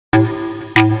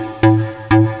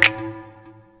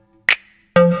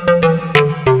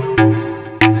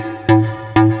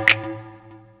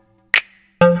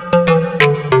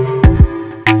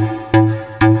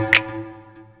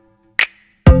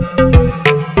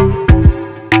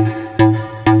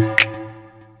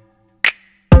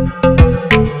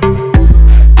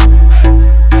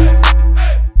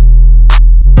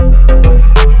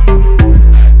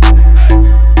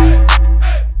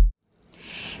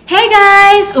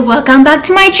welcome back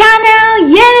to my channel.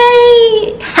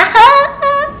 Yay!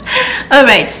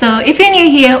 Alright, so if you're new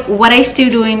here, what I still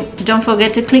doing, don't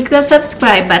forget to click the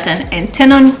subscribe button and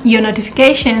turn on your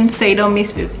notifications so you don't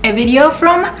miss a video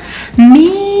from me.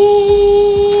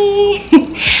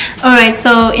 Alright,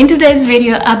 so in today's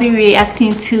video I'll be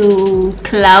reacting to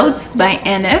Clouds by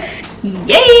NF.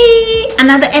 Yay!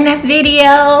 Another NF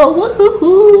video.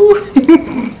 Woohoo!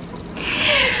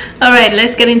 Alright,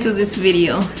 let's get into this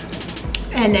video.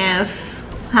 NF,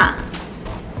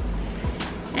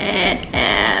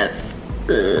 NF.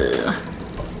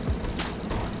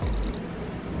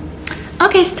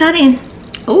 Okay, starting.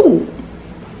 Oh,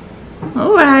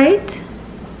 all right.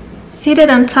 Seated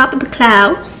on top of the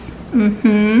clouds.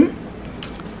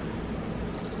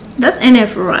 That's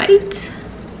NF, right?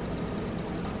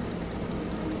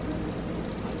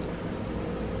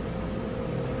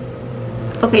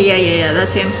 Okay, yeah,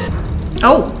 that's him.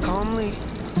 Oh.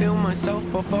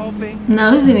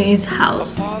 Now he's in his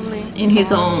house, in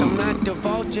his own.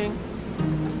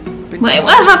 Wait,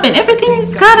 what happened? Everything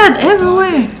is scattered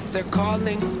everywhere. They're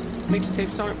calling.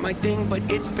 Mixtapes aren't my thing, but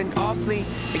it's been awfully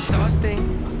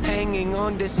exhausting. Hanging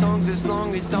on to songs as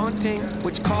long as daunting,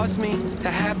 which caused me to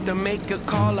have to make a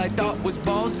call I thought was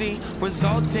ballsy,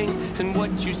 resulting in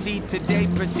what you see today.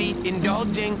 Proceed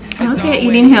indulging. Okay,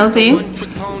 eating healthy.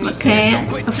 Okay,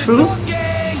 approved.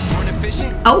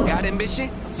 Oh, got ambition,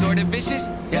 sort of vicious.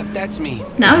 Yep, that's me.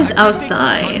 Now he's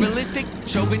outside in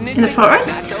the forest.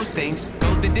 Not those things.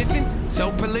 Go the distance,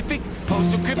 so prolific,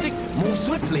 pose so cryptic, move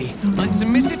swiftly,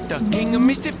 unsubmissive, the king of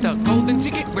mischief, the golden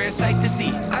ticket, rare sight to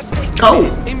see. I stay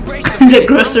embrace the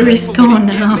grocery store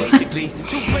now. Basically,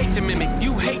 too great to mimic.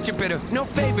 You hate your bitter, no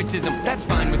favoritism. That's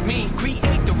fine with me.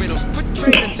 Create the riddles,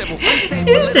 portray them several.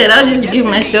 Instead, I'll just give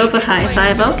myself a high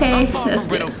five. Okay, that's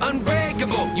it.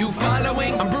 Unbreakable, you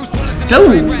following? I'm Bruce.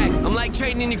 I'm like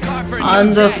trading in your car for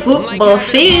on the football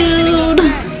field.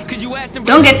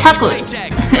 Don't get tackled.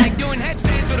 Like doing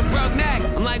headstands with a broke neck.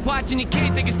 I'm like watching your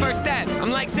kid take his first steps. I'm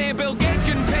like saying Bill Gates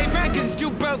couldn't pay rent because it's too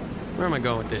broke. Where am I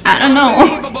going with this? I don't know.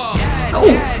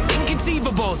 Yes,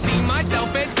 inconceivable. See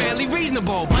myself as fairly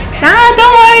reasonable. Don't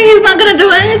worry, he's not gonna do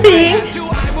anything.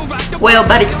 Well,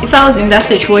 but if I was in that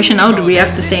situation, I would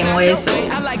react the same way. So.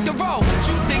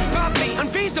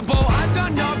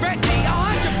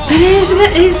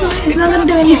 He's not gonna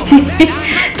do anything.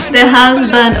 The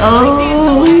husband, oh,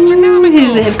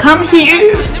 he said, come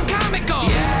here.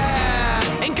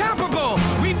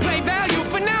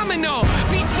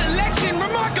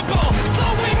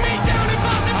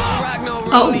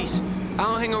 Oh. I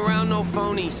don't hang around no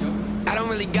phonies. I don't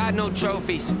really got no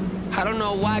trophies. I don't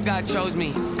know why God chose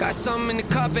me. Got something in the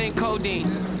cup, ain't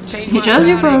codeine. Change my chose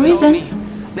you for a reason.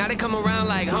 Now they come around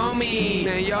like homie.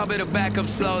 Man, y'all better back up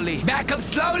slowly. Back up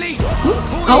slowly.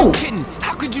 Oh. Kidding?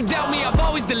 How could you doubt me? I've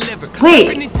always delivered.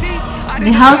 Wait,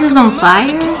 the house is on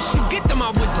fire?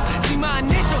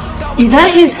 Is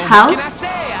that his house?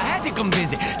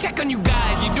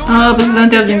 Oh, but don't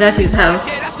tell me that's his house.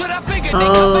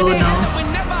 Oh no.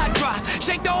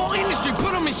 Shake the whole industry,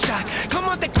 put them in shock. Come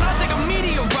out the clouds like a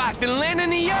meteor rock, then land on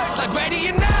the earth like ready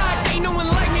or not. Ain't no one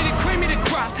like me to cream me the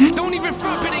crop. Don't even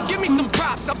front, better give me some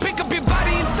props. I'll pick up your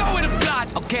body and throw it a block.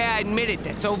 Okay, I admit it,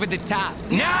 that's over the top.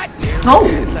 Not. Oh,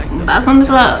 back on the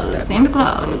clouds. In the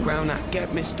clouds. On the ground, I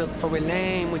get mistook for a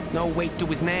lame with no weight to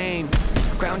his name.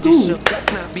 Ground just shook, let's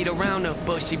not beat around the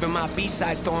bush. Even my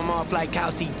B-sides throw him off like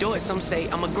how's he do it. Some say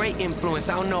I'm a great influence,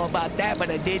 I don't know about that, but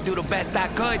I did do the best I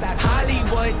could.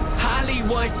 Hollywood,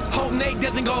 Hollywood, hope Nate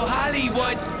doesn't go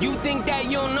Hollywood. You think that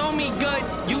you don't know me good?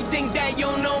 You think that you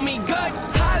don't know me good?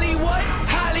 Hollywood,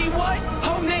 Hollywood,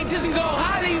 hope Nate doesn't go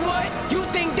Hollywood. You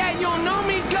think that you don't know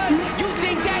me good? You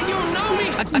think that you don't know me?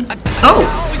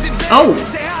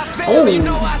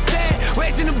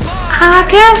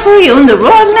 Careful, you're on the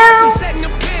road now.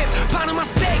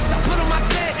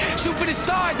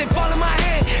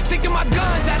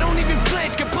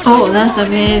 Oh, that's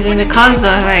amazing. The cars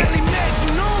are like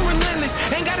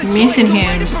missing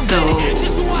him, so.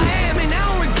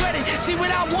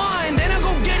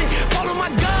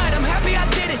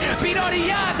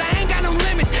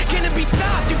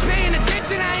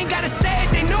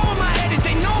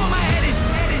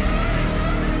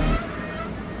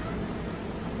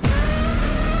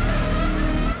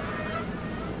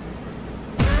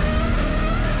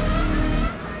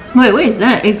 Wait, where is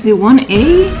that? Exit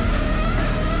 1A?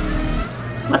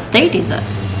 What state is that?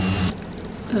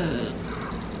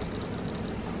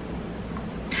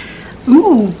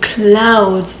 Ooh,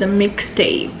 Clouds, the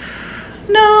mixtape.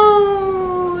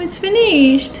 No, it's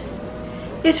finished.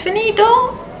 It's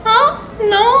finito? Huh?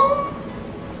 No?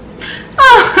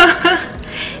 Oh,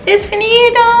 it's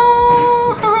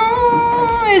finito.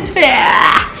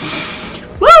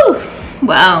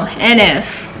 Wow, NF.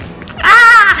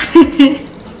 Ah!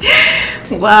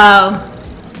 Wow.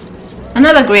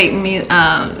 Another great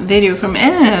video from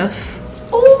NF.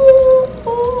 Ooh,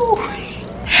 ooh.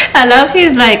 I love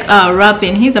his like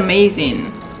rapping. He's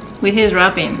amazing with his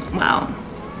rapping. Wow.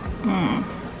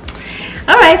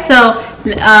 Alright, so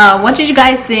what did you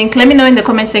guys think? Let me know in the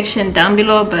comment section down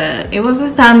below. But it was a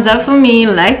thumbs up for me.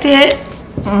 Liked it.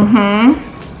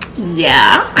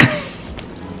 Yeah.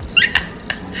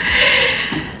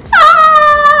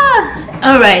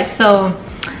 Alright, so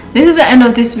this is the end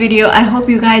of this video. I hope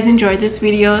you guys enjoyed this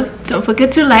video. Don't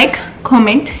forget to like,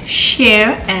 comment,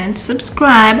 share, and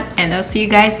subscribe. And I'll see you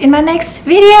guys in my next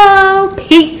video.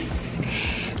 Peace.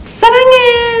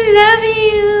 Love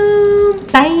you.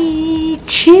 Bye.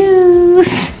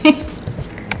 Choose.